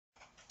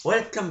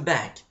Welcome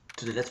back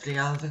to the Let's Play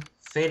of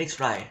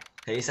Phoenix Wright,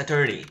 his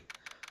attorney.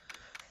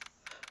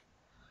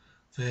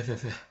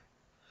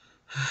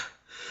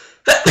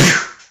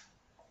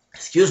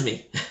 Excuse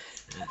me.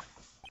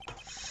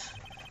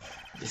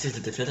 This is the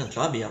defendant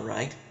lobby,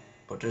 alright?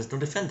 But there's no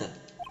defendant.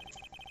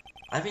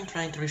 I've been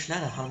trying to reach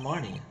Lana all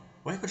morning.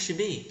 Where could she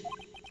be?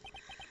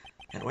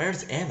 And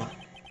where's Emma?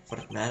 For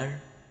that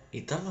matter,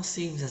 it almost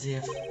seems as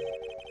if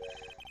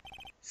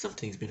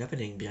something's been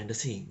happening behind the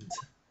scenes.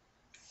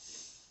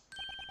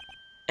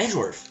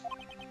 Edgeworth!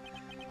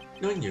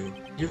 Knowing you,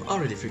 you've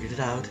already figured it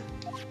out.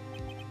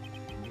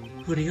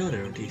 Who the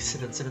owner of the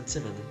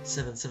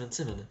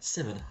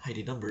 777-777-7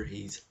 ID number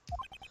is.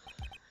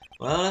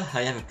 Well,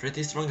 I have a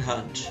pretty strong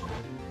hunch.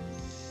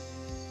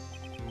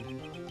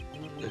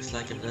 Looks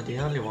like I'm not the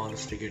only one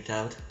who's figured it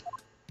out.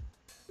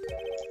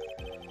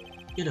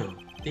 You know,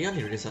 the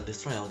only reason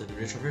this trial didn't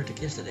reach a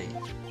verdict yesterday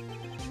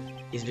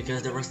is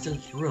because there was still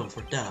room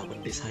for doubt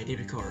on this ID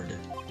record.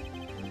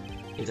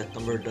 If that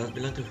number does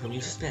belong to whom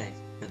you suspect,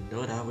 then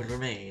no doubt will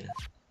remain.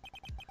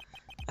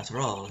 After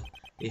all,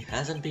 he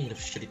hasn't been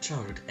officially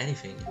charged with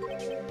anything.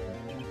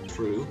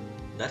 True,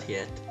 not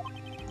yet.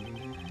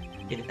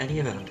 In any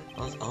event,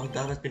 once all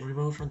doubt has been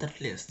removed from that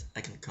list,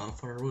 I can call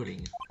for a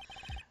ruling.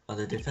 On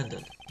the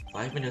defendant,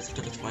 5 minutes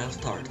after the trial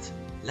starts,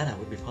 Lana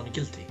would be found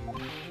guilty.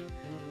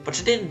 But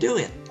she didn't do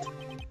it!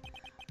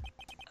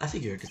 I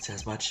figured it's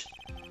as much.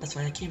 That's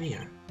why I came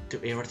here, to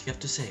hear what you have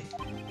to say.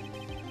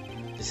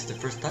 This is the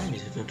first time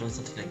you've ever done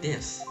something like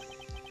this.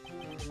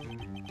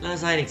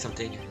 Lana's hiding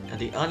something, and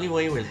the only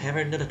way we'll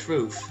ever know the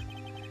truth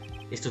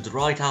is to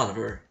draw it out of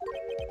her.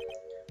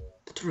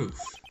 The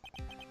truth.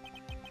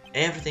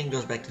 Everything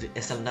goes back to the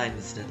SL9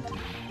 incident.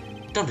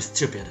 Don't be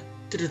stupid.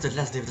 Today is the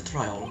last day of the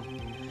trial.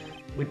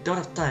 We don't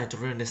have time to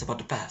reminisce about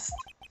the past.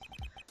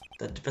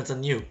 That depends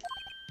on you.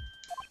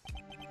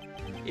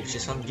 If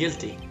she's found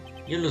guilty,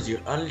 you lose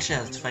your only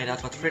chance to find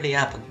out what really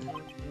happened.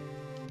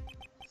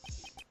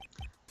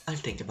 I'll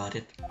think about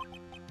it.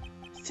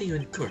 See you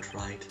in court,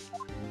 Wright.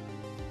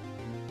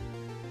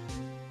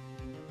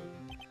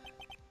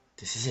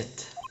 This is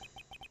it.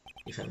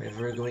 If I'm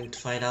ever going to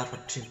find out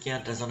what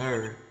Chinkian does on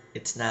her,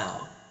 it's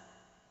now.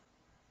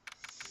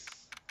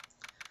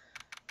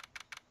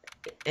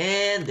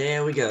 And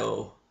there we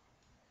go.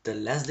 The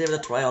last day of the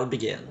trial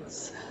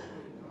begins.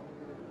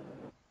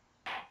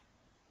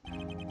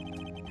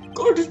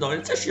 Court is now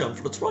in session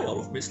for the trial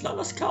of Miss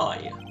Lana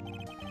Sky.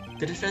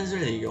 The defense is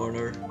ready, Your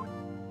Honor.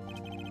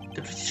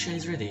 The petition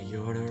is ready,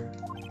 Your Honor.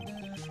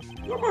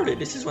 Your Honor,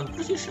 this is one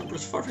petition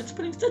plus forfeit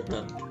spelling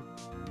statement.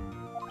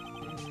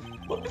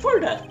 But before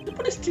that, the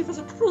police chief has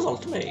a proposal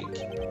to make.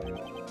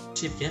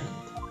 Chief Gant.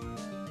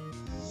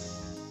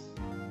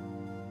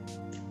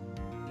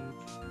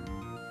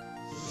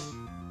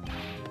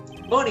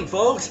 Morning,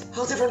 folks!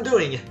 How's everyone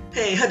doing?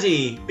 Hey,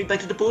 Haji, been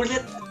back to the pool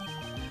yet?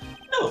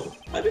 No,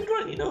 I've been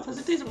drying enough as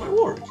it is in my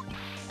work.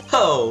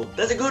 Oh,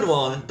 that's a good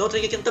one. Don't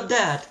think I can top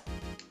that.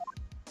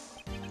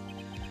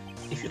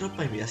 If you don't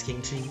mind me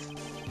asking, Chief,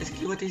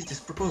 exactly what is this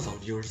proposal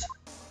of yours?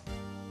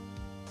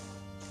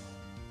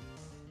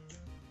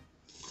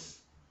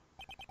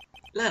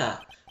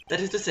 Lana, that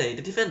is to say,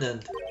 the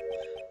defendant,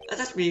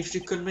 asked me if she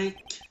could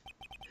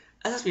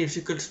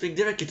speak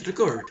directly to the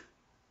court.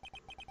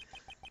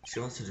 She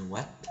wants to do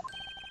what?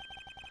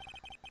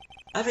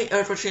 Having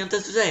heard what she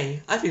intends to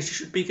say, I feel she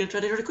should be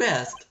granted a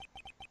request.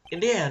 In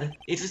the end,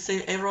 it will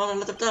save everyone a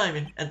lot of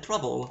time and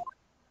trouble.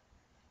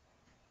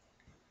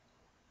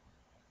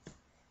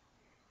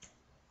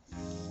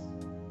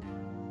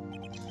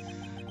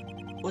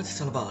 What's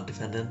this all about,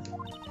 defendant?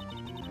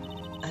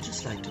 I'd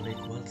just like to make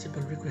one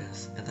simple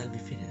request, and I'll be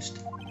finished.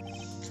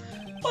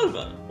 Well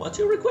then, what's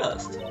your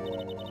request?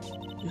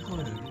 Your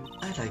Honor,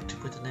 I'd like to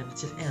put an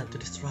immediate end to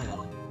this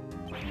trial.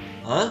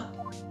 Huh?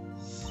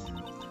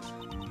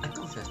 I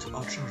confess to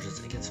all charges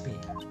against me.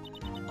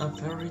 On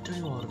February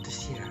 21 of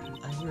this year,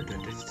 I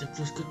murdered Detective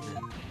Bruce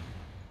Goodman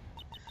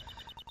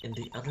in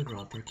the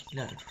underground parking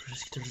lot of the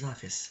prosecutor's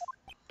office.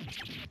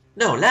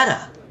 No,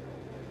 Lana!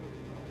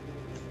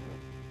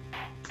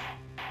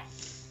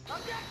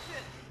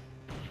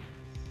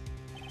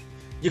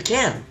 You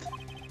can't!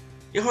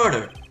 Your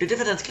Honor, the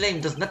defendant's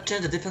claim does not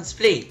change the defense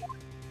plea.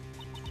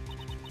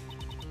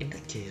 In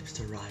that case,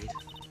 Mr. Wright,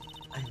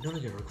 I no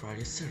longer require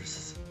your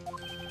services.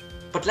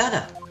 But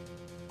Lana!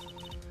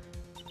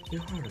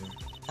 Your Honor,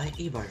 I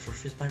hereby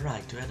forfeit my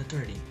right to an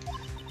attorney.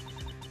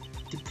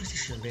 The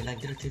prosecution may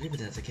lack directive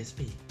evidence against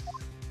me,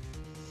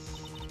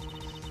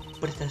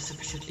 but it has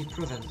sufficiently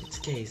proven its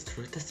case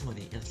through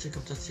testimony and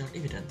circumstantial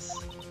evidence.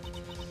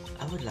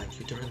 I would like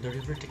you to render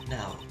your verdict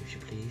now, if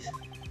you please.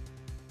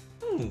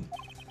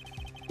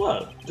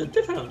 Well, the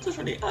defendant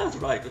certainly has the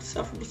right to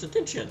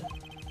self-representation.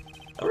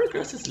 Our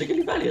request is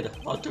legally valid,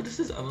 although this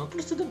is an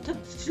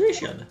unprecedented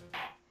situation.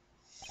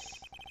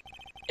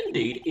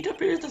 Indeed, it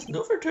appears there's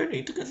no further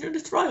need to consider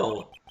this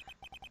trial,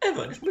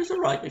 even if Mr.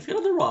 Wright may feel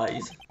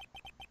otherwise.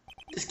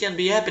 This can't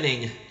be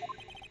happening.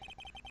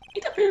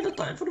 It appears the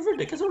time for the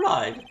verdict has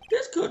arrived.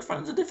 This court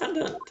finds the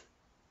defendant.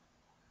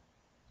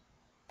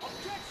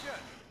 Objection!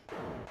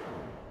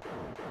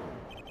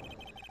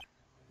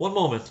 One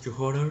moment, Your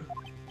Honor.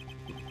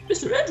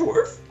 Mr.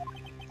 Edgeworth?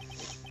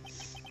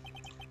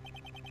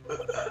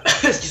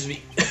 Excuse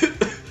me.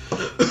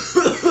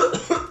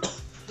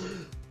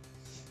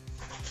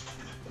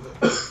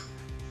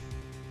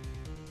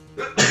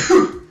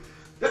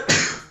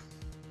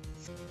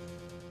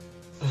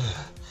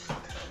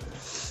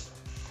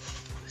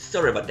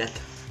 Sorry about that.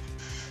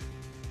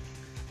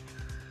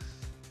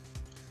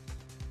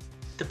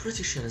 The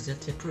prosecution has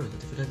not yet proven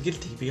that if you are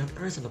guilty beyond a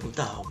reasonable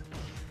doubt.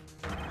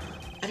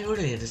 Any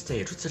ruling at this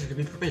stage would certainly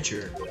be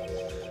premature.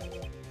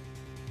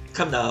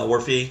 Come now,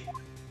 Worthy.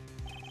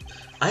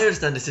 I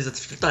understand this is a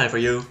difficult time for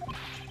you,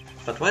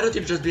 but why don't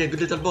you just be a good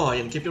little boy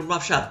and keep your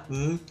mouth shut,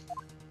 hmm?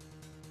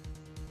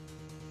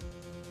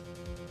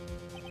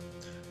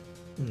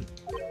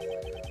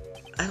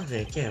 I don't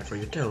really care for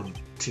your tone,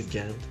 Chief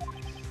Gant.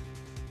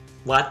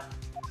 What?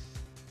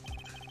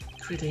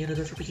 Creating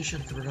another fabrication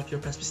to cover up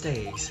your past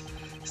mistakes.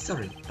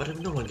 Sorry, but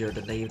I'm no longer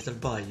the naive little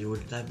boy you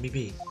would have me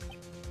be.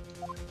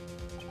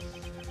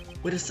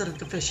 With a sudden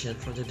confession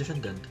from the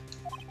defendant,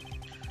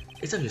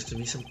 it's obvious to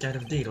me some kind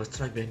of deal was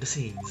struck behind the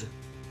scenes.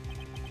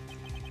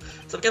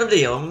 Some kind of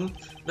deal?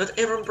 Not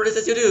everyone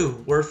praises you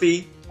do,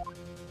 Worthy.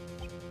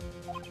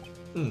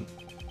 I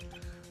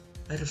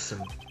do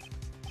so.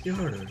 Your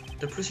Honor,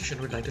 the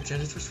prosecution would like to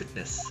change its first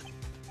witness.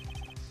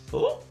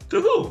 Oh?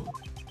 To whom?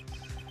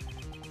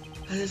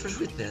 As its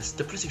first witness,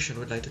 the prosecution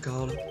would like to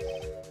call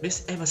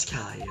Miss Emma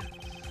Sky.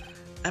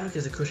 I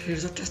request the court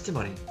hears her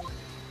testimony.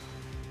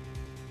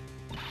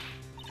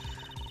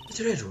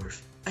 Mr.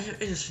 Edgeworth, I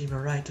have exercised my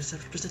right to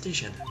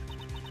self-representation.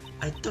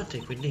 I don't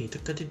think we need to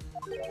continue.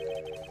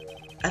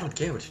 I don't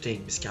care what you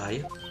think, Miss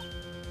Sky.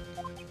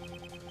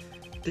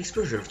 The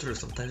exposure of truth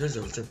sometimes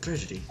results in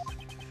tragedy.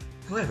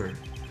 However,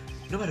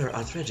 no matter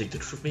how tragic the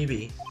truth may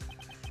be,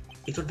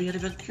 it would be an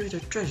even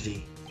greater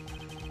tragedy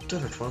to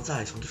avert one's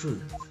eyes from the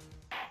truth.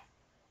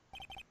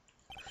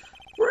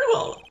 Very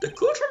well, the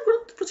court shall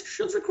grant the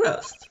prosecution's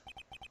request.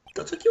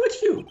 That's okay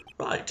with you,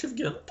 right, Chief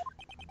Gant?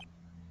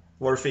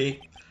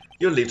 Worthy,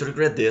 you'll live to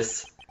regret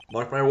this.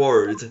 Mark my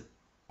words.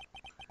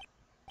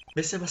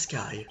 Miss Emma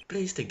Sky,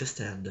 please take the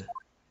stand.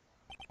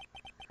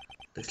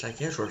 Looks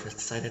like Edgeworth has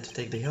decided to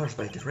take the horse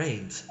by the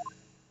reins.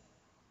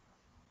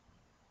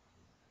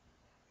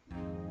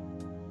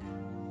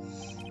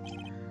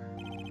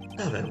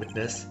 Now then,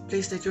 witness,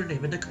 please state your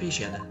name and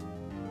occupation.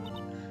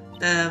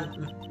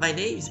 My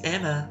name's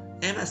Emma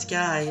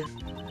Sky.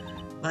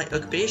 My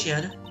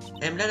occupation?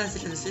 I'm Lana's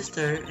little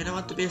sister, and I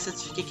want to be a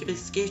certificate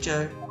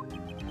investigator.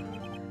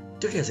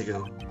 2 years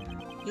ago,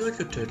 you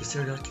encountered the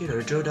serial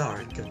killer Joe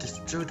Dark of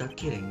the Joe Dark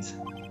killings.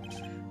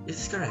 Is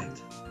this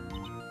correct?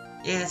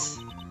 Yes.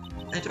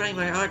 I'm trying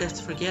my hardest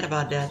to forget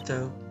about that,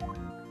 though.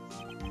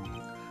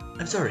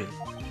 I'm sorry,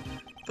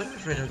 but I'm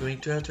afraid I'm going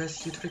to have to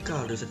ask you to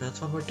recall those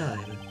events one more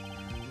time.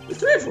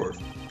 Mr. Edgeworth,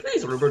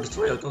 please remember this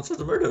trial concerns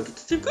the murder of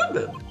Detective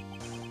Goodman.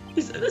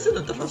 His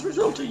incident that was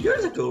resolved 2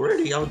 years ago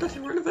already out that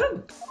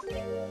irrelevant.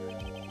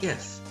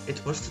 Yes,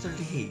 it was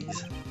totally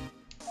his.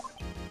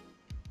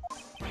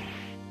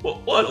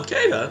 Well,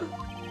 okay then.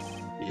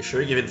 You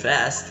sure give it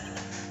fast?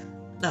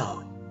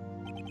 Now,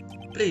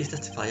 please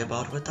testify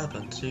about what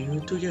happened to you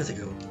 2 years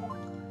ago.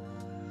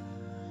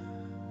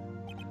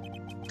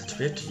 The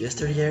trip to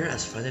yesteryear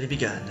has finally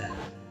begun.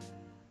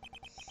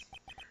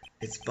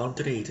 It's bound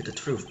to lead to the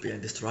truth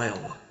behind this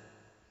trial.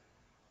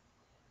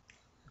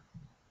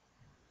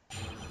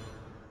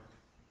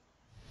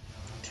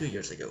 Two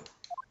years ago.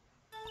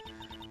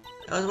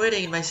 I was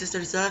waiting in my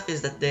sister's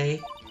office that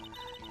day.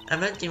 A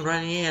man came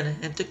running in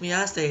and took me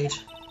hostage.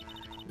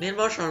 Neil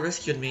Marshall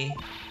rescued me,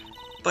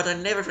 but I'll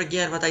never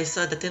forget what I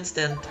saw at that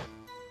instant.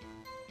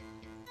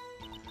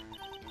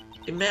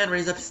 The man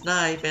raised up his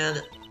knife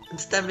and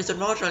stabbed Mr.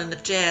 Marshall in the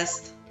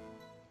chest.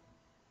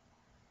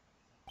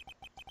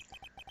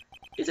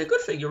 It's a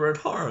good thing you weren't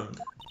harmed.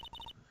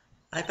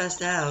 I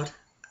passed out.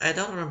 I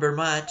don't remember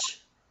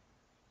much.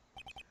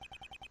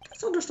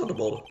 That's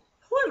understandable.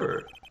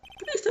 However,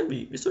 please tell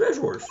me, Mr.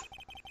 Edgeworth,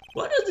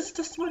 what does this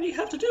testimony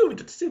have to do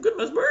with Steve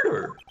Goodman's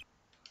murder?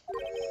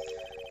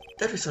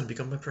 That will soon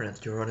become my friend,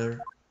 Your Honor.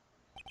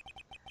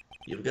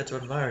 You've got to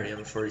admire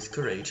him for his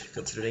courage,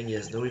 considering he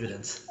has no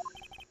evidence.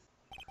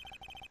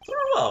 Very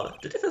well,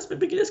 the defense may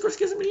begin its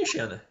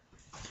cross-examination.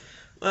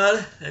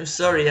 Well, I'm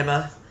sorry,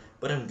 Emma,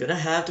 but I'm gonna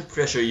have to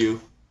pressure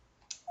you.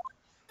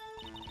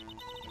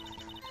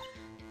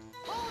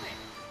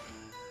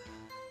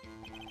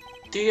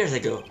 Two years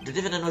ago, the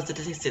defendant was the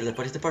detective at the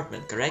police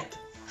department, correct?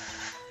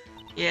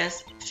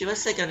 Yes, she was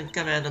second in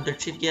command under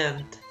Chief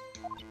Gant.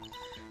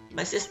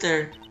 My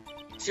sister,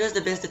 she was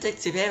the best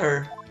detective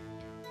ever.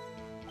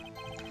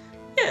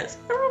 Yes,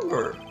 I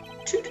remember.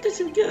 Chief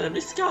Detective Gant and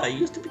this guy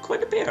used to be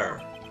quite a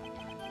pair.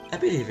 I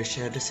believe we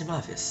shared the same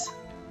office.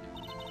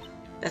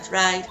 That's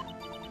right.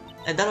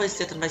 I'd always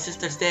sit at my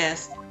sister's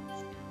desk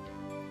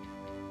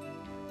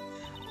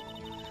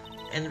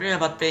and dream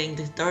about playing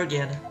the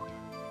organ.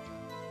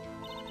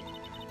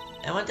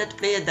 I wanted to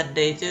play it that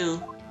day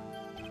too.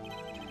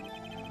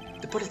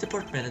 The police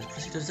department and the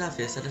prosecutor's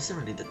office had a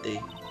ceremony that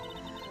day.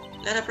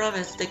 Lana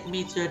promised to take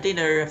me to a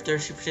dinner after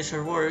she finished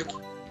her work.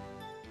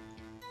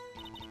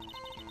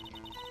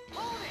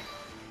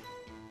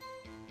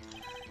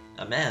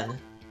 A man?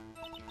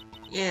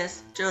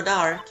 Yes, Joe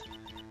Dart.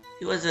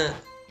 He was a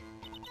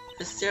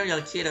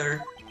serial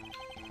killer.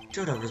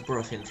 Joe Dart was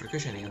brought in for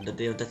questioning on the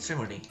day of that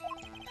ceremony.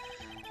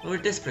 We were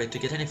desperate to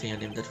get anything on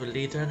him that would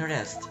lead to an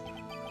arrest.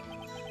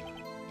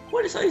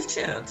 What is his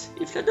chance?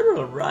 He fled the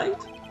room, right?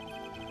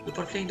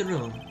 Upon fleeing the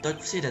room, Doug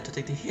proceeded to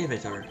take the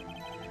elevator.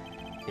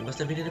 He must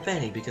have been in a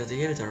panic because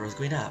the elevator was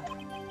going up.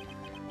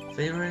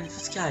 Flying around into the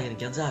sky in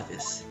Gun's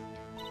office.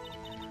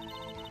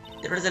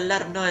 There was a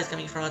lot of noise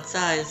coming from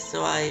outside,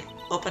 so I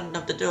opened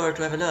up the door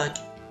to have a look.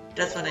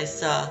 That's when I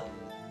saw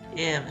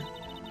him.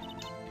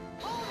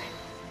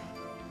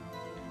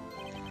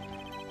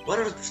 What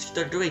was the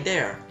prosecutor doing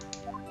there?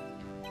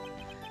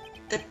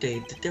 That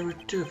day, there were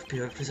two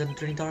people present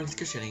during Dark's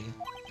questioning.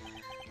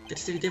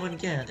 Detective Damon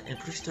Gant and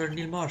Prosecutor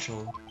Neil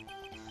Marshall.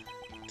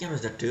 Gant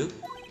was there too.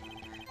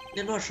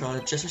 Neil Marshall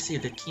had just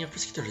received the King of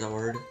Prosecutors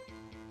Award.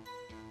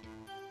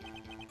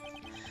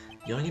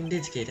 Young and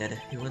dedicated,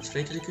 he went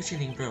straight to the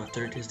questioning room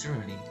after his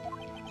ceremony.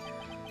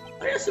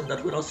 I assume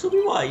that would also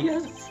be why he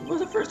was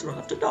the first one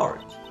after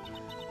dark.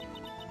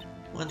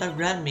 When Doug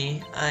grabbed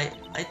me, I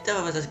thought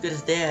I was as good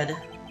as dead.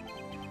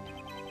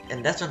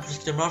 And that's when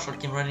Prosecutor Marshall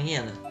came running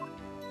in.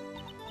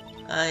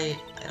 I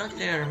don't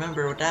really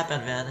remember what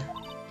happened then,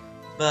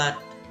 but...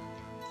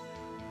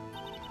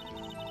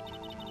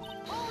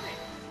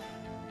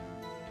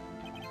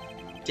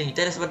 Can you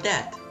tell us about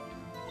that?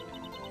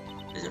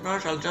 Mr.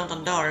 Marshall jumped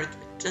on Dark.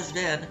 Just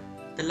then,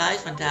 the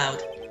lights went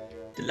out.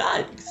 The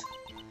lights?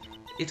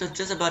 It was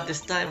just about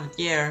this time of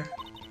year.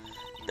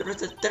 There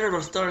was a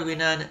terrible storm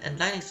going on and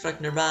lightning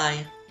struck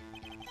nearby.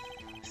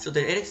 So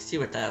the electricity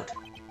went out.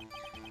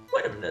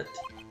 Wait a minute.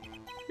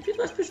 If it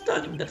was pitch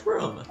dark in that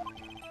room,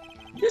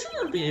 you should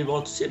not be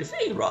able to see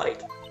anything,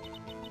 right?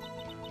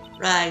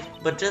 Right,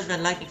 but just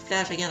when lightning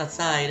flashed again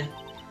outside,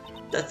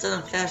 that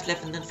sudden flash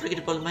left an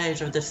unforgettable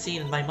image of the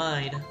scene in my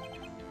mind.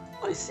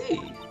 I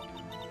see.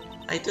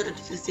 I told the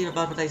detective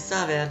about what I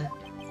saw then.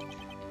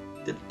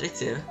 The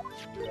detective?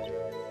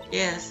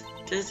 Yes,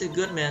 Detective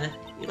Goodman.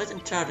 He was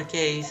in charge of the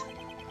case.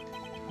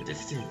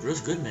 Detective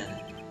Bruce Goodman?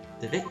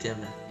 The victim?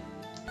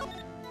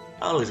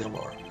 Always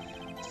more.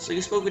 So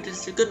you spoke with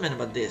Detective Goodman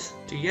about this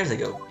 2 years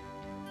ago?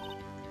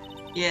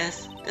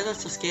 Yes, that was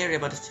so scary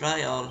about his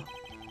trial.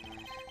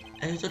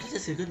 And you told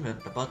Detective Goodman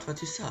about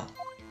what you saw?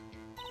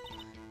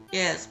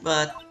 Yes,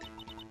 but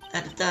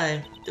at the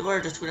time, the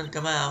word just wouldn't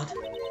come out.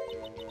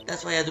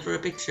 That's why I had to draw a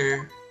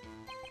picture.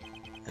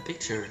 A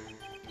picture?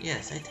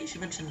 Yes, I think she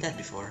mentioned that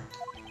before.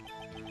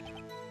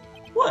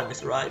 Well,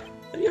 Mr. Wright,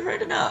 have you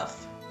heard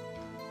enough?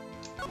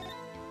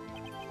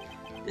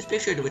 This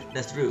picture the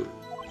witness drew.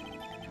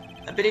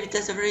 I believe it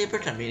has a very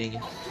important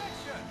meaning.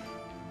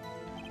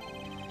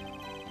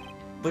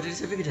 But it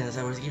is evidence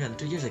I was given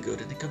 2 years ago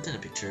that it contained a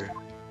picture.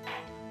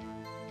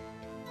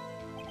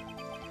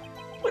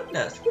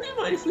 Witness, would you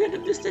mind if we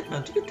added this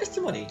statement to your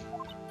testimony?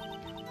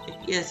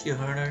 Yes, Your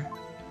Honor.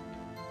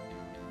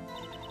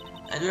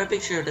 I drew a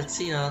picture of that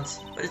scene once,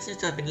 but it seems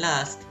to have been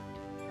lost.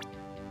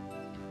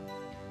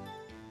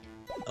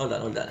 Hold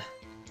on.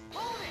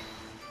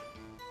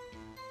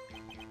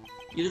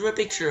 You drew a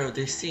picture of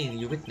the scene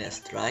you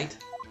witnessed, right?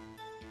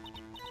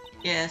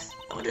 Yes,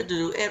 I wanted to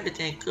do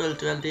everything I could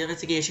to help the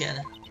investigation.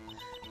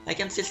 I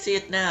can still see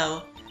it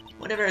now,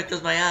 whenever I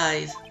close my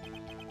eyes.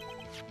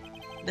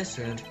 That's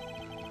right.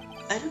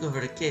 I took over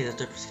the case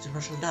after Prosecutor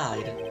Marshall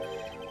died,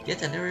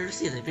 yet I never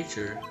received any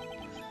picture.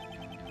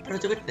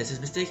 Perhaps the witness is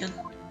mistaken?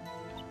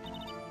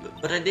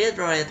 But I did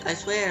draw it, I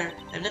swear.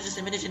 I'm not just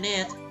imagining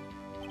it.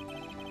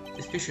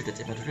 This picture that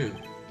Emma drew.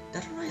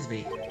 That reminds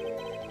me.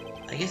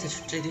 I guess I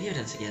should check the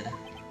evidence again.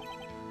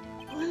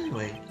 Well,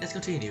 anyway, let's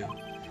continue.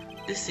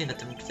 This scene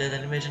attempted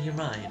an image in your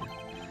mind.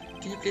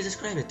 Can you please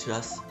describe it to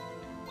us?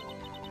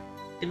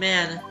 The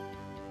man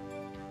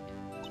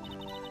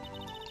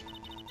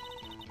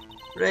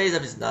raised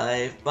up his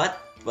knife, but,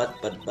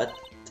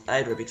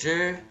 I drew a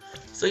picture.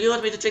 So you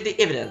want me to check the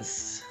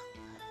evidence?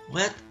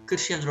 What could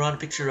she have drawn a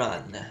picture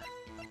on?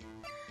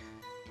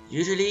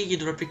 Usually you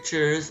draw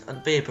pictures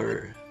on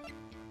paper.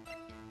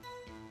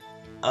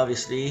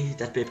 Obviously,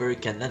 that paper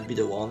cannot be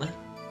the one.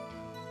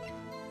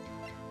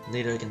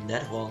 Neither can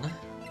that one.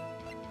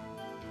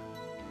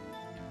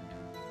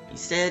 He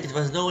said it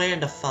was nowhere in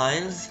the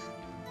files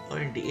or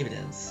in the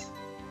evidence.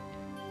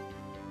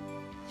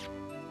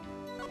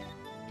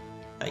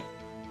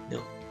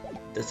 No,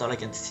 that's all I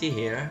can see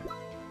here.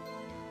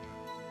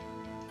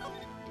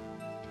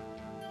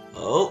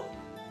 Oh,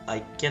 I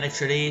can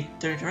actually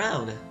turn it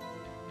around.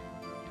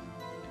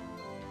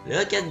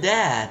 Look at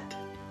that!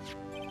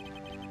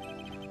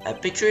 A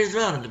picture is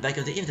drawn on the back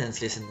of the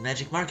evidence list in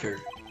magic marker.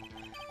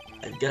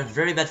 I've got a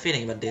very bad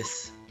feeling about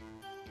this.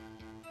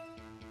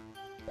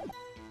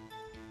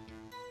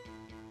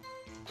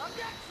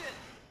 Objection!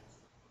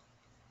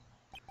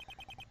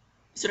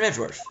 Mr.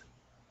 Edgeworth,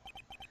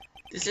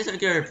 this little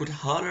girl put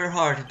all her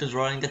heart into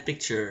drawing that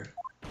picture.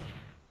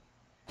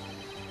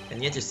 And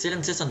and yet you still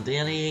insist on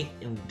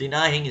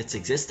denying its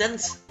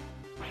existence?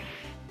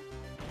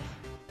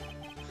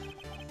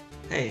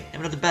 Hey,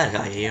 I'm not the bad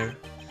guy here.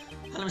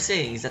 All I'm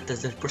saying is that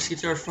as the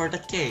prosecutor for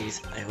that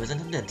case, I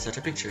wasn't intended such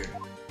a picture.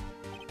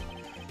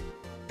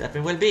 That may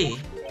well be,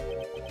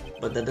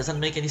 but that doesn't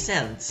make any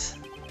sense.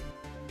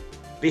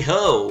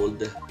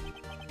 Behold!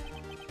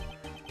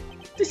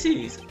 This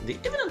is the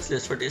evidence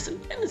list for this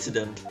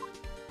incident.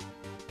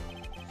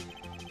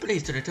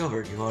 Please turn it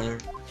over, Your Honor.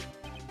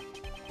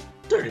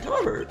 Turn it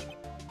over?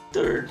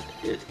 Turn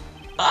it...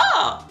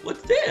 Ah!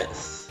 What's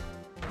this?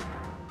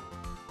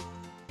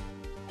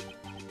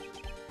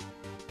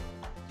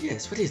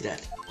 Yes, what is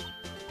that?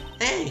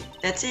 Hey,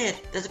 that's it!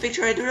 That's the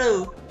picture I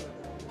drew!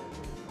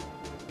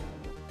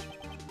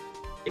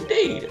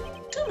 Indeed!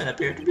 Two men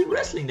appear to be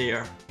wrestling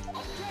there.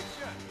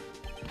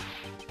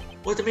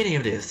 What's the meaning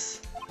of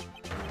this?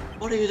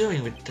 What are you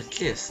doing with that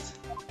list?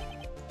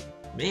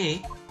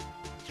 Me?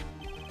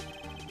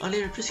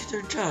 Only the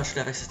prosecutor in charge should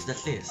have access to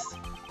that list.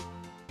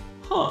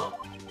 Huh?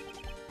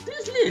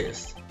 This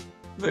list?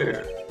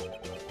 They're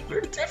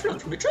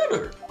different from each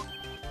other.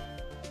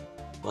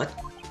 What?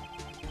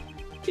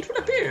 It would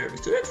appear,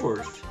 Mr.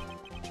 Edgeworth,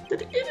 that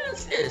the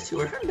evidence list you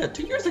were handed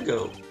 2 years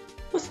ago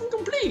was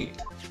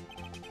incomplete.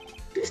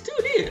 These two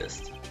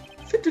lists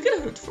fit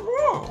together from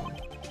wrong.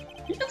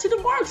 You can see the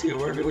marks here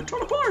where they were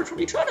torn apart from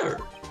each other.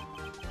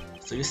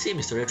 So you see,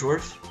 Mr.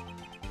 Edgeworth,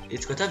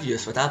 it's quite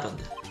obvious what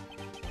happened.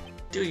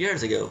 2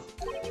 years ago.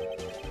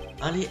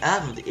 Only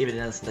half of the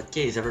evidence in that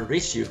case ever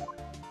reached you.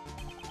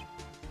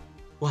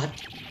 What?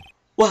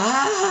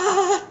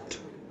 What?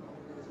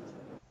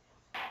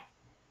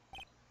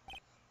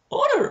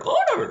 Order!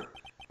 Order!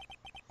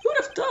 Who would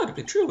have thought a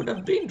picture would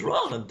have been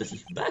drawn on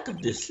the back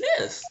of this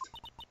list?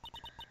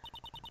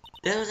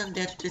 There wasn't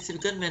that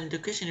detective gunman in the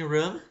questioning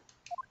room.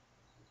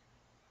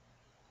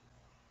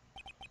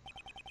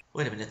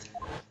 Wait a minute.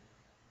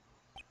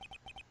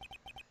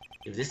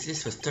 If this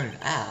list was torn in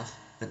half,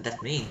 then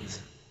that means...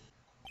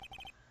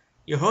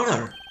 Your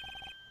Honor!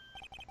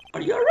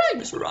 Are you alright,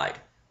 Mr. Wright?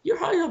 Your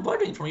heart is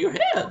burning from your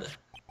head!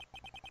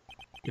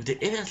 If the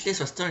evidence list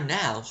was torn in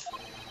half,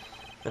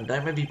 then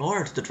there may be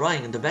more to the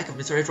drawing in the back of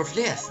Mr. Edgeworth's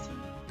list.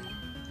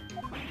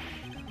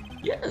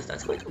 Yes,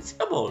 that's quite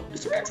conceivable,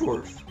 Mr.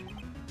 Edgeworth.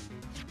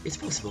 It's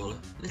possible.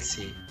 Let's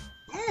see.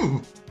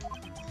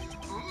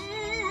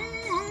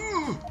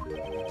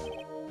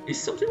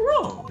 Is something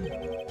wrong?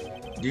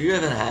 Do you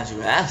even have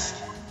to ask?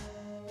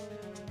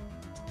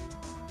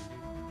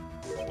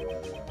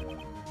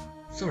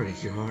 Sorry,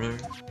 Your Honor.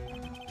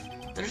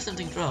 There is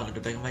something wrong at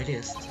the back of my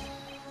list.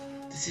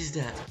 This is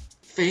that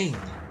thing.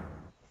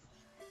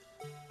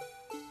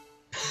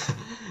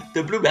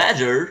 The blue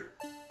badger?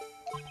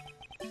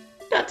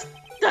 That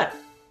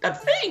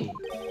thing!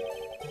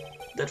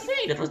 That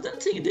thing that was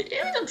dancing in the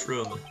evidence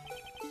room!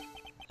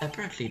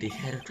 Apparently the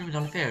head of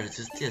criminal affairs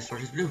used this for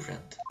his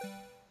blueprint.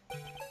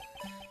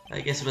 I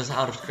guess it was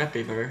out of scrap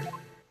paper.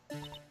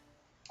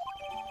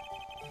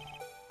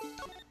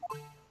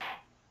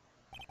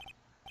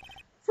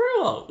 Very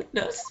well,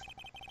 witness.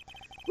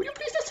 Will you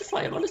please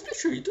testify about this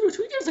picture you drew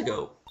 2 years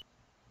ago?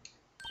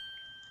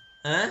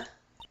 Huh?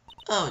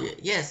 Oh,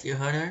 yes, Your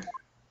Honor.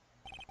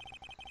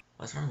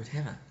 What's wrong with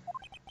him?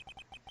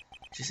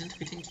 She seemed to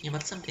be thinking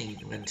about something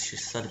when she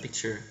saw the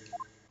picture.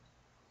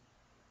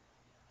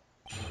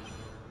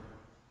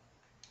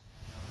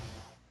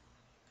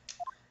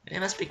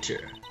 Emma's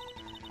picture.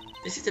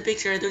 This is the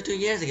picture I drew 2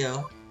 years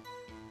ago.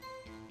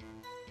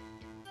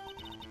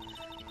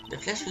 The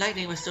flash of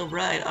lightning was so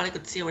bright, all I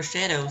could see were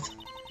shadows.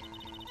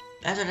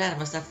 After that, I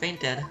must have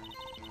fainted.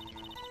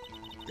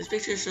 This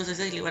picture shows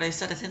exactly what I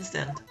saw that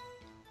instant.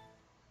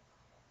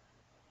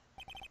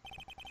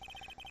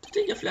 To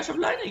think a flash of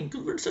lightning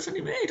could burn such an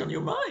image on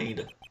your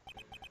mind.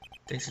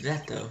 Thanks to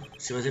that, though,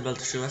 she was able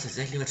to show us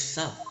exactly what she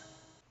saw.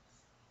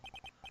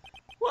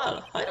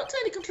 Well, I don't see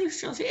any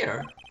contradictions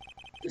here.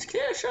 This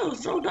clearly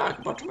shows no doubt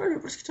about the murder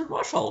of Prosecutor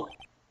Marshall.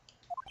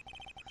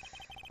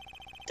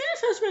 The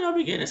defense may now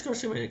begin its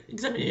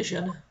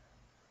examination.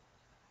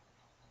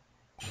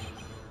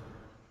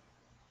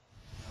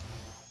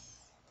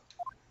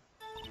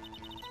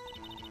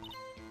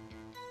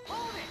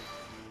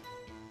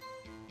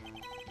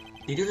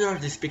 Did you draw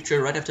this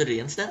picture right after the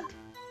incident?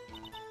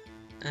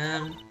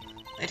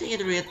 I think I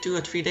drew it 2 or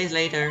 3 days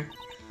later.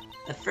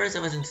 At first I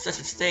was in such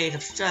a state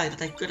of shock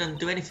that I couldn't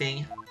do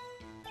anything.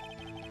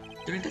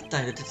 During that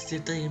time, the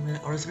detective team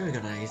was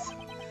reorganized.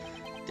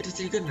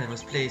 Detective Goodman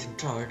was placed in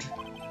charge,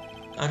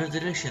 under the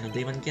direction of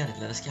Damon Gannett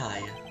and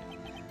Sky.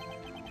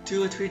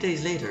 2 or 3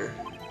 days later,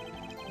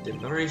 the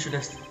memory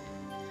should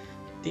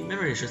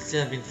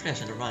still have been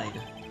fresh in her mind.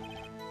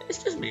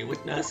 Excuse me,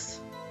 witness.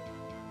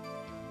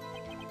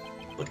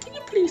 But can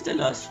you please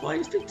tell us why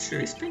this picture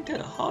is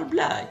painted all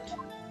black?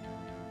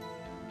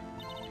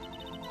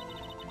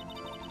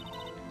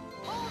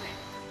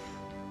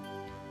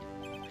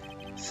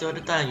 So at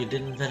the time you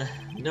didn't even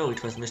know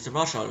it was Mr.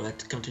 Marshall who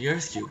had come to your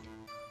rescue?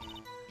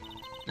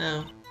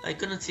 No, I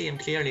couldn't see him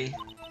clearly.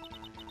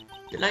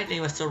 The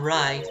lightning was so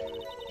bright,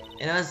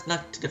 and I was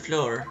knocked to the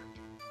floor.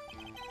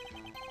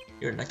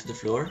 You're knocked to the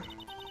floor?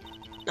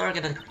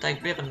 Target had a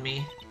tight grip on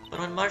me, but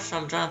when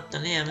Marshall dropped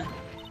on him,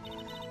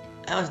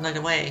 I was knocked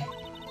away.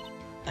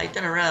 I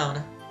turned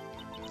around,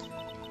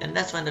 and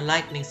that's when the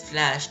lightning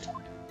flashed.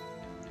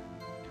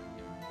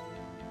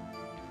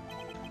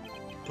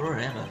 Poor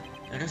Emma.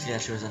 I don't see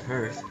that she was not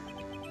hurt.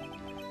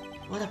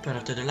 What happened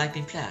after the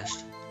lightning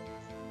flashed?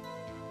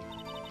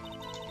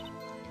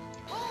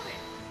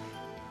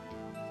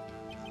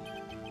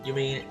 You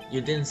mean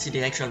you didn't see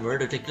the actual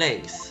murder take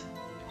place?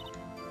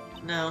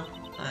 No,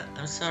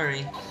 I'm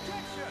sorry.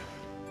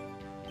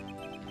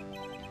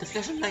 The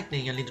flash of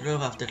lightning only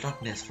drove off the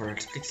darkness for a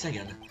split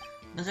second.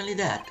 Not only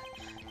that,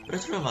 but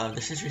it drove off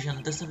the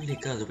situation doesn't really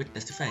cause the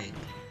witness to faint.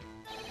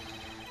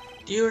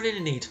 Do you really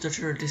need to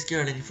torture this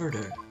girl any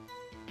further?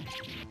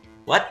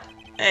 What?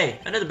 Hey,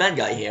 I'm not the bad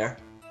guy here.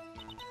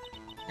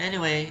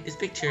 Anyway, this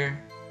picture.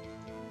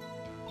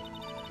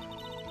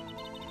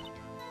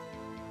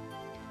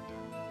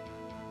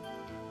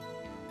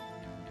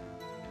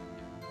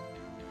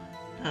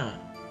 Huh.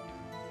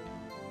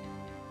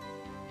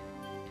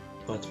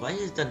 But why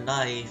is the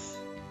knife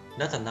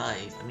not a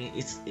knife? I mean,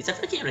 it's a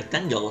freaking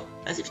rectangle,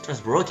 as if it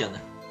was broken.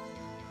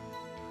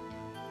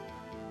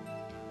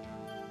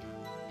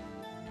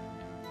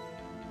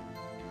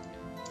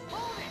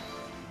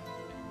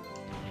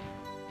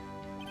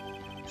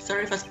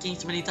 Sorry for asking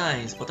so many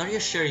times, but are you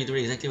sure you do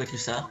exactly what you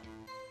saw?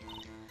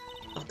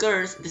 Of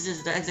course, this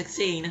is the exact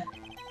scene.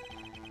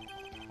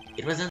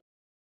 It wasn't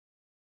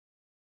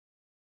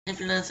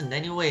influenced in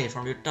any way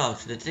from your talk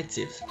to the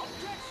detectives.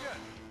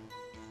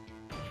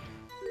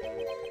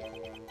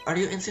 Are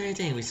you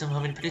insinuating we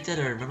somehow manipulated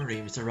our memory,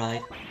 Mr.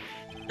 Wright?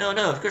 No,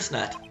 of course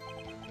not.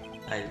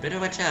 I'd better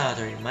watch out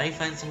or you might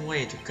find some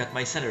way to cut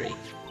my salary.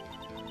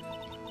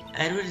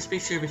 I drew this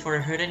picture before I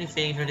heard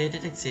anything from the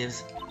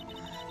detectives,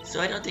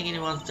 so I don't think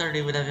anyone's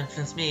story would have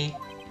influenced me.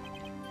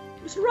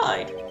 Mr.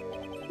 Wright,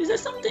 is there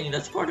something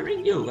that's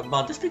bothering you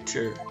about this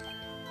picture?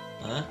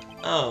 Huh?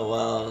 Oh,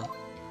 well...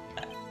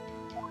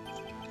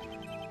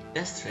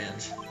 That's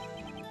strange.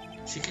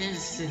 She claims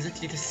this is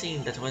exactly the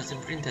scene that was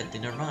imprinted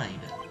in her mind.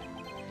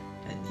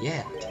 And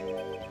yet...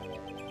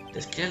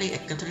 there's clearly a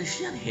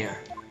contradiction here.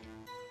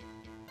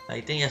 I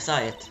think I saw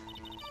it.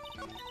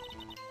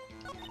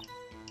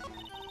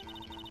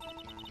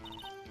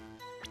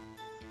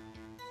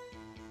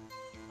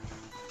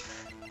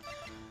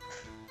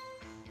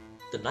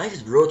 The knife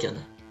is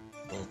broken,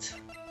 but...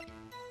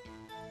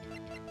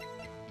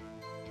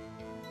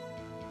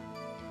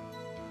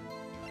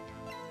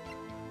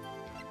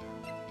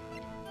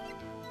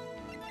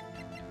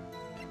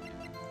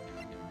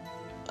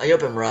 I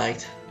hope I'm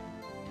right.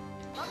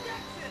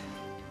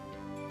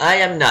 I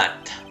am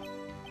not.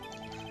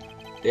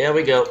 There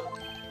we go.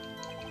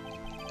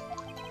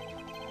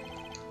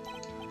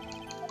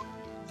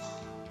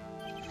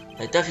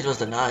 I thought it was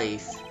the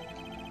knife.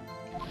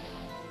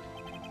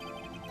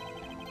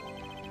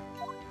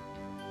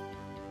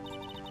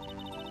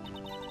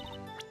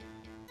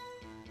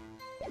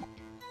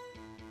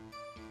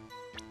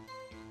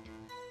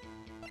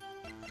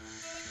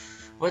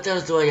 What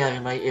else do I have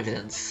in my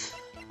evidence?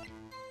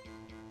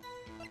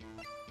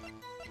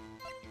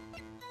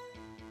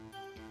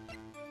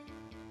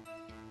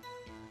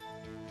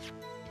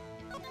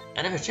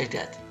 I never checked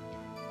that.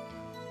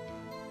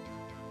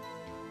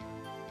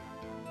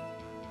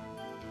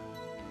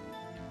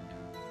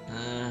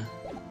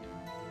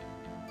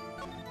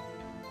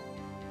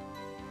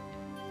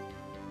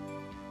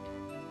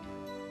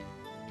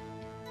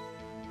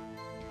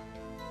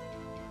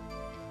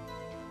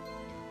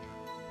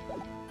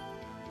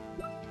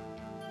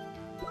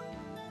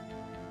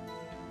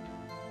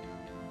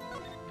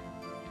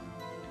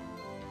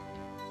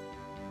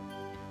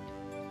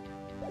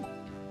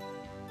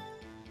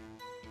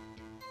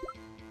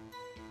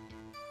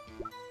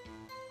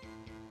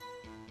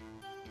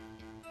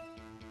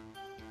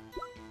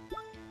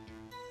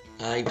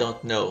 I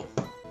don't know.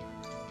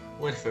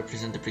 What if I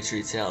present the picture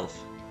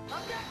itself?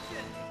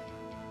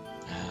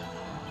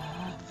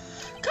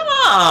 Come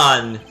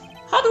on!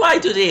 How do I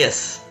do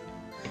this?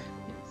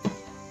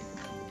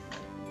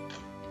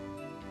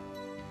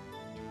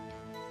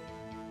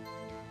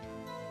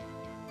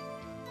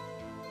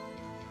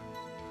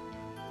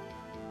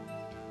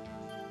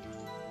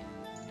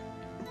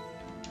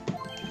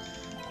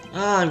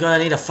 I'm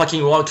gonna need a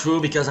fucking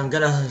walkthrough because I'm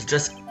gonna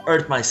just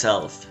hurt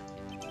myself.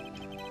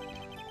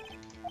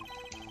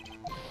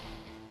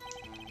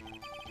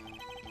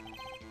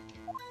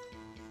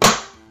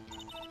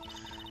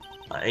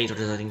 I hate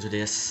resorting to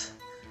this.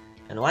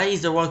 And why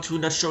is the walkthrough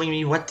not showing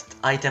me what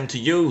item to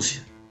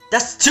use?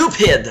 That's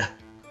stupid!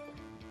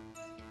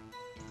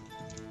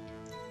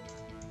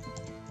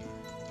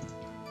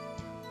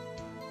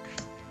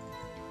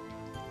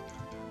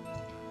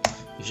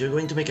 If you're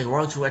going to make a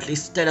walkthrough, at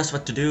least tell us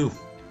what to do.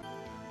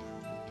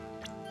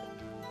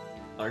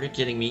 Are you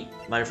kidding me?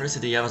 My first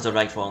idea was the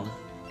right one.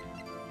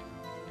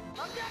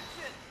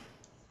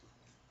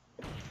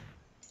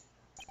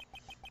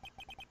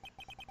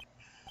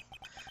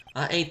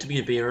 I hate to be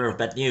the bearer of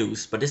bad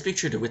news, but this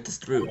picture the witness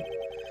drew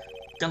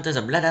contains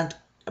a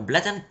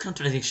blatant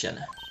contradiction.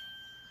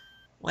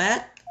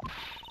 What?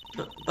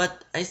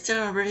 But I still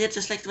remember it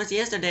just like it was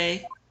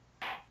yesterday.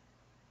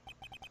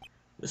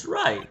 That's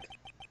right.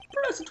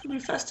 Perhaps it would be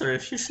faster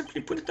if you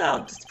simply put it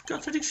out as a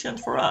contradiction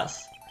for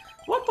us.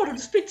 What part of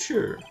this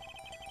picture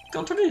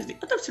contradicts the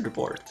autopsy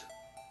report?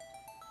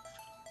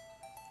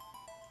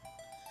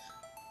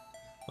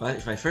 Well,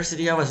 if my first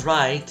idea was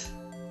right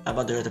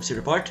about the autopsy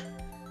report,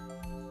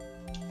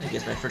 I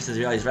guess my first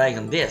idea is right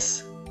on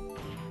this.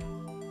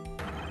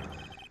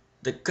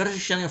 The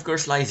contradiction, of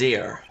course, lies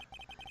here.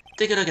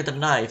 Take a look at the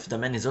knife the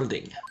man is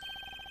holding.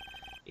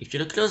 If you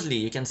look closely,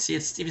 you can see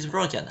its tip is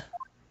broken.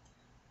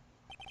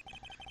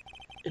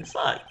 In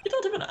fact, you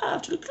don't even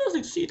have to look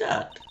closely to see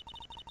that.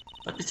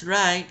 But Mr.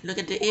 Wright, look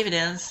at the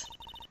evidence.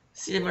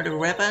 See the murder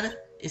weapon?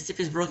 Its tip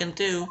is broken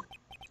too.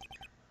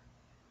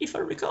 If I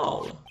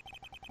recall,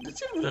 the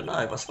tip of the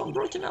knife was found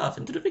broken off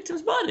into the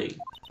victim's body.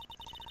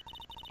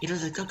 It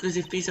was a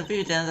conclusive piece of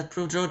evidence that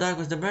proved Joe Dog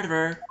was the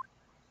murderer.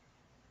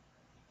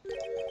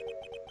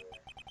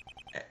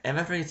 I'm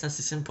afraid it's not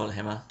so simple,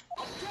 Emma.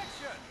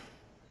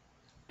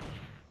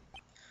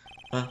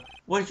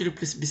 Why could you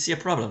possibly see a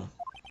problem?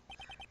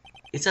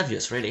 It's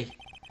obvious, really.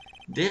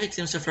 The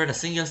victim suffered a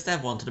single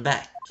stab wound to the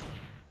back.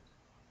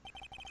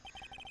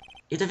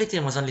 If the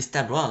victim was only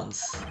stabbed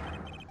once,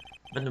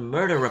 but the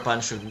murder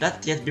weapon should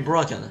not yet be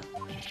broken.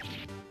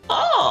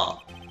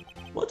 Ah!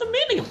 What's the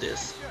meaning of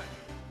this?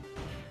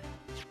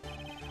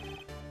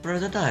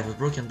 Perhaps the knife was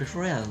broken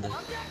beforehand.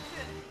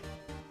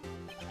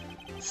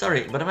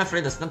 Sorry, but I'm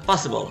afraid that's not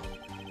possible.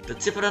 The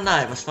tip of the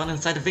knife was found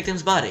inside the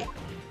victim's body.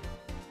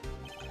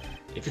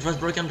 If it was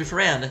broken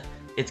beforehand,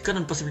 it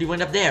couldn't possibly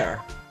wind up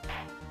there.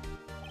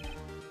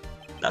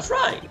 That's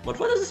right, but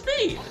what does this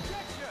mean?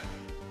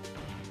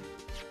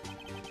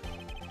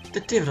 The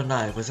tip of the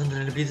knife was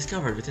undeniably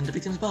discovered within the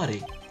victim's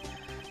body.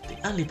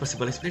 The only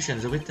possible explanation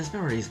is the witness'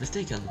 memory is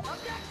mistaken.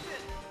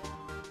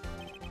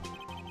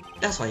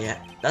 That's why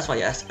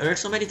I asked her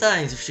so many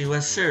times if she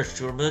was sure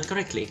she remembered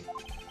correctly.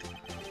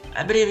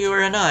 I believe you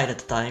were annoyed at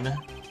the time,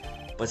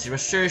 but she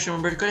was sure she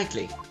remembered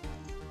correctly.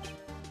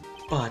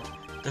 But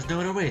there's no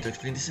other way to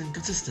explain this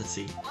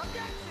inconsistency.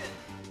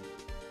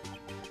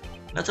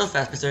 Not so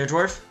fast, Mr.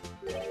 Edgeworth.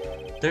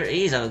 There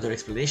is another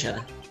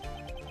explanation.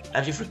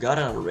 Have you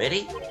forgotten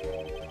already?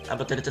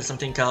 About the little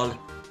something called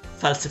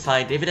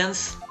falsified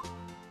evidence?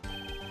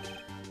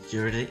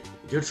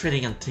 You're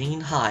treading on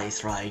thin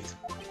ice, right?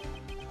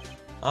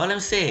 All I'm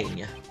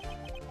saying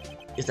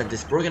is that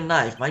this broken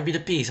knife might be the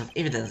piece of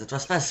evidence that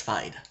was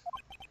falsified.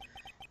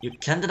 You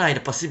can't deny the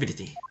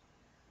possibility.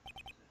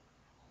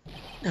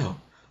 No.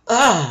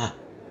 Ah!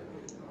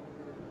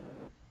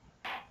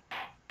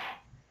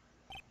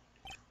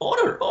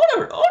 Order!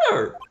 Order!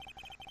 Order!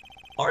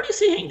 Are you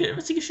saying the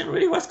investigation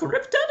really was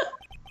corrupted?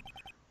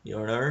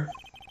 Your Honor,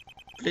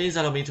 please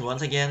allow me to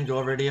once again go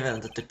over the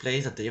event that took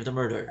place at the day of the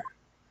murder.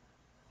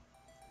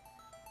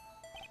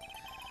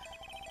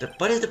 The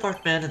police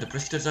department and the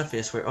prosecutor's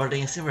office were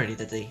ordering a ceremony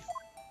that day.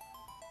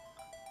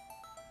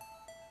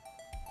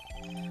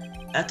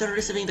 After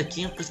receiving the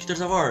King of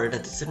Prosecutors Award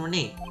at the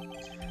ceremony,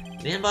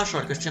 Neil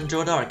Marshall questioned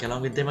Joe Dark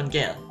along with Damon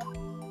Gant.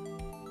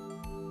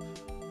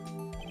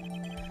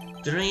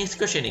 During his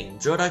questioning,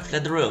 Joe Dark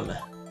fled the room.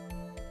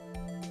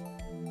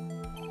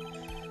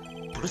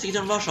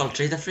 Prosecutor Marshall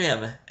chased after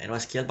him and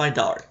was killed by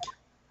Dark.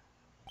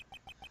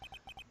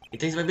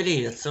 It is my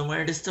belief that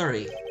somewhere in this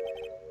story,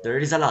 there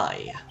is a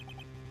lie.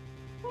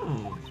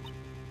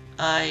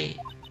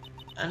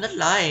 I'm not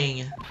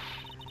lying.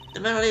 The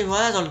man really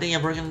was holding a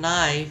broken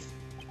knife.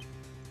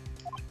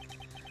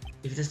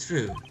 If it is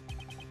true,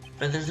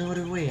 then there's no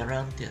other way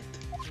around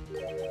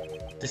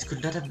it. This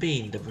could not have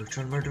been the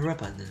virtual murder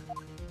weapon.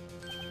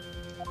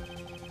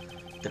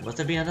 There must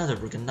have been another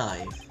broken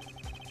knife.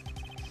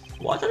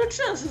 What are the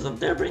chances of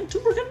there being two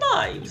broken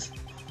knives?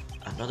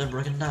 Another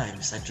broken knife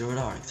beside Joe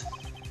Dark.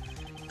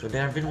 Could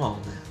there have been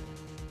one?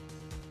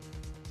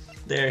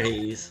 There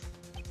he is.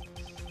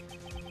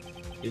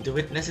 If the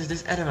witness is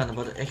this adamant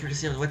about the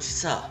accuracy of what she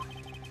saw,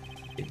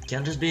 it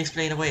can't just be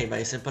explained away by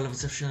a simple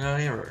conceptual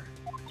error.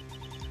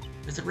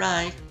 Mr.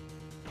 Wright?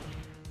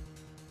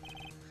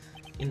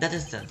 In that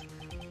instant,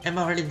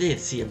 Emma really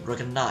did see a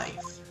broken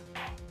knife.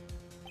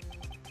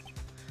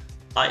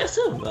 I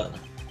assume, then,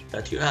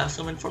 that you have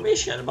some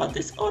information about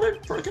this other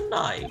broken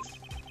knife.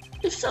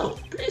 If so,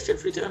 please feel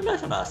free to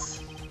enlighten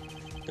us.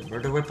 The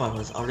murder weapon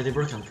was already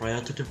broken prior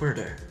to the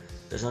murder.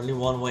 There's only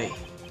one way.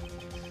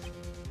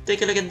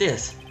 Take a look at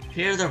this.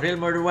 Here's the real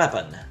murder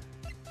weapon.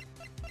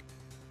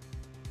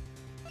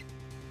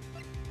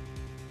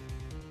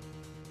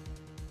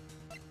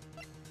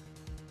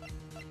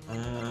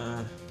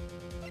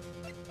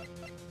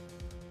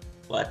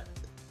 What?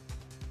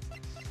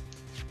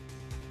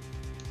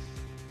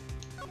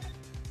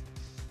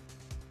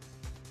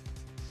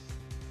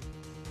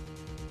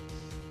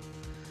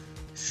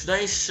 Should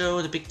I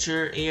show the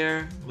picture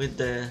here with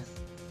the,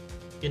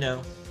 you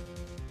know,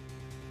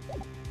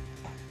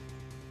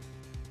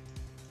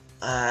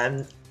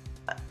 I'm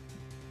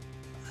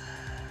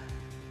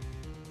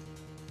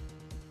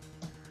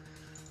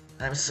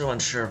so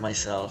unsure of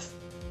myself,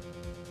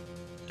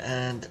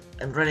 and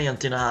I'm running on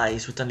thin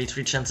ice with only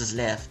 3 chances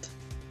left.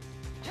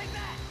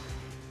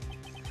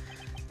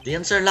 The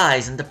answer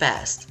lies in the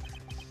past.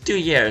 2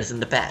 years in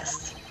the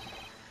past.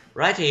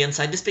 Right here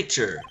inside this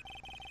picture.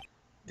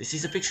 This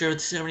is a picture of the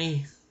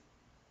ceremony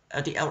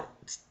at the hour.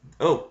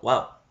 Oh,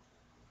 wow.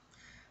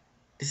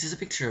 This is a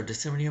picture of the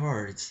ceremony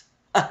awards.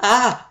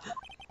 Aha!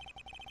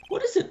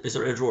 What is it,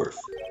 Mr. Edgeworth?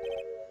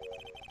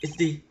 It's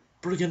the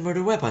broken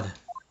murder weapon.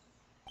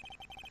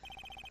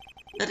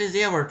 That is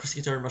the award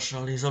prosecutor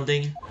Marshall is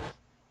holding.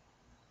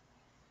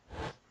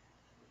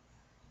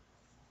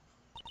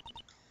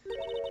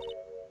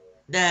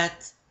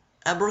 That's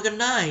a broken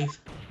knife.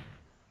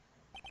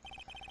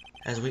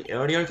 As we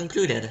earlier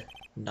concluded,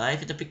 the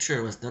knife in the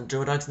picture was not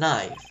Joe Dog's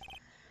knife.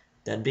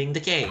 That being the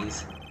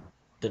case,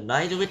 the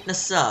knife the witness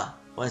saw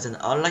was in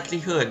all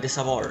likelihood this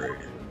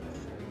award.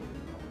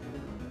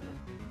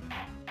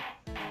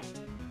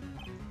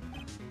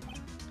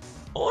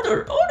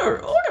 Order!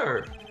 Order!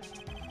 Order!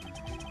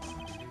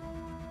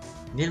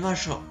 Neil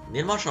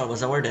Marshall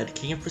was awarded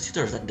King of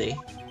Prosecutors that day.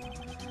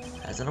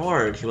 As an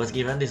award, he was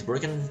given this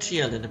broken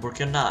shield and a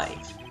broken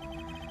knife.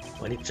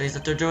 When he chased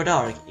after Joe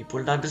Dark, he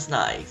pulled out this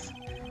knife.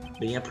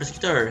 Being a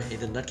prosecutor, he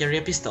did not carry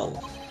a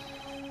pistol.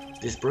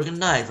 This broken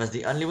knife was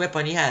the only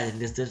weapon he had in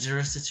this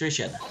dangerous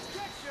situation.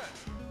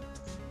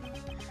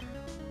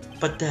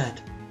 But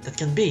that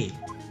can be.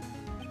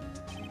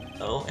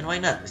 Oh, and why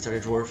not, Mr.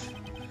 Edgeworth?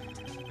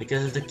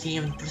 Because of the King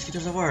of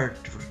Prosecutors Award.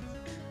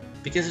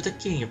 Because of the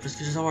King of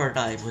Prosecutors Award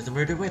knife was the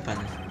murder weapon.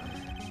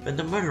 When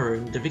the murderer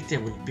and the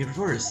victim would be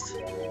reversed.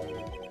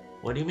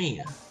 What do you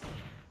mean?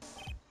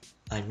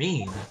 I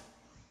mean,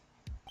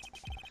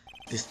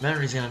 this man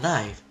raising a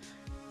knife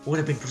would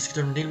have been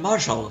Prosecutor Neil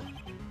Marshall.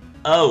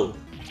 Oh!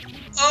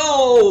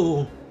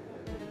 Oh!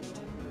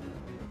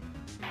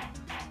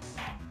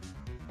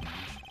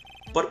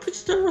 But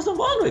Prosecutor was the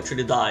one who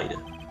actually died.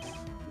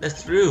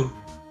 That's true.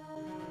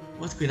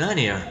 What's going on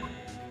here?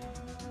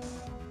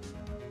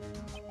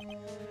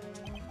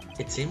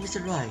 It seems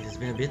Mr. Wright has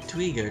been a bit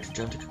too eager to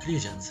jump to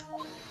conclusions.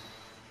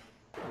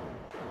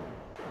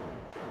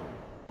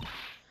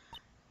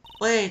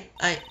 Wait,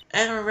 I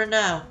remember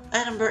now. I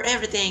remember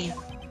everything.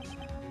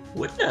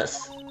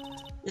 Witness,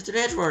 Mr.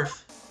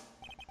 Edgeworth.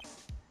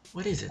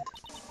 What is it?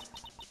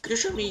 Could you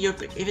show me your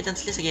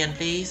evidence list again,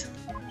 please?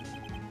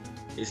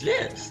 His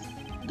list?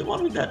 The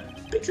one with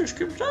that picture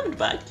script on the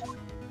back?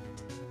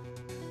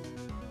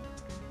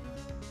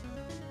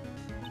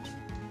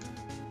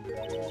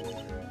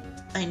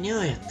 I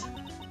knew it.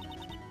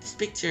 This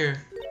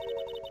picture.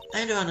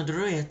 I'm the one who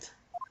drew it.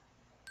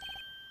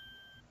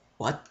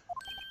 What?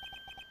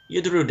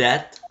 You drew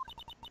that?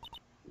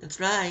 That's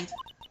right.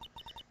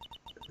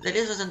 The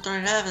list wasn't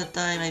torn in half at the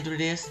time I drew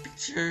this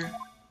picture.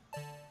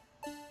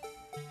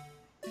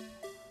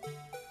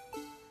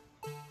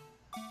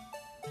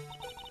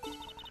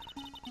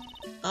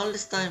 All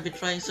this time I've been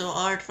trying so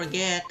hard to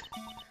forget.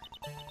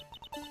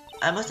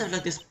 I must have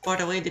locked this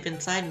part away deep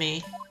inside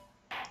me.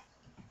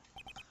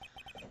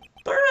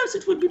 Perhaps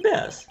it would be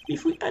best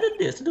if we added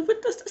this to the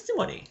witness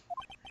testimony.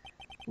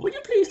 Would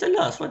you please tell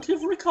us what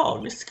you've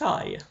recalled, Miss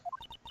Sky?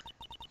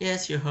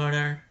 Yes, Your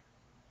Honor.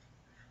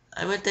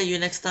 I will tell you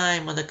next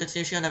time on the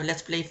continuation of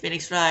Let's Play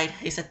Phoenix Wright,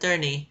 His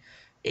Attorney,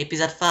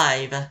 Episode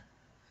 5,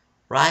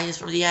 Rise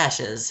from the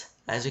Ashes,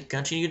 as we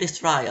continue this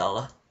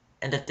trial,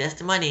 and the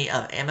testimony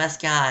of Emma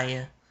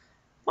Sky.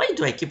 Why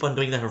do I keep on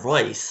doing that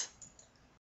voice?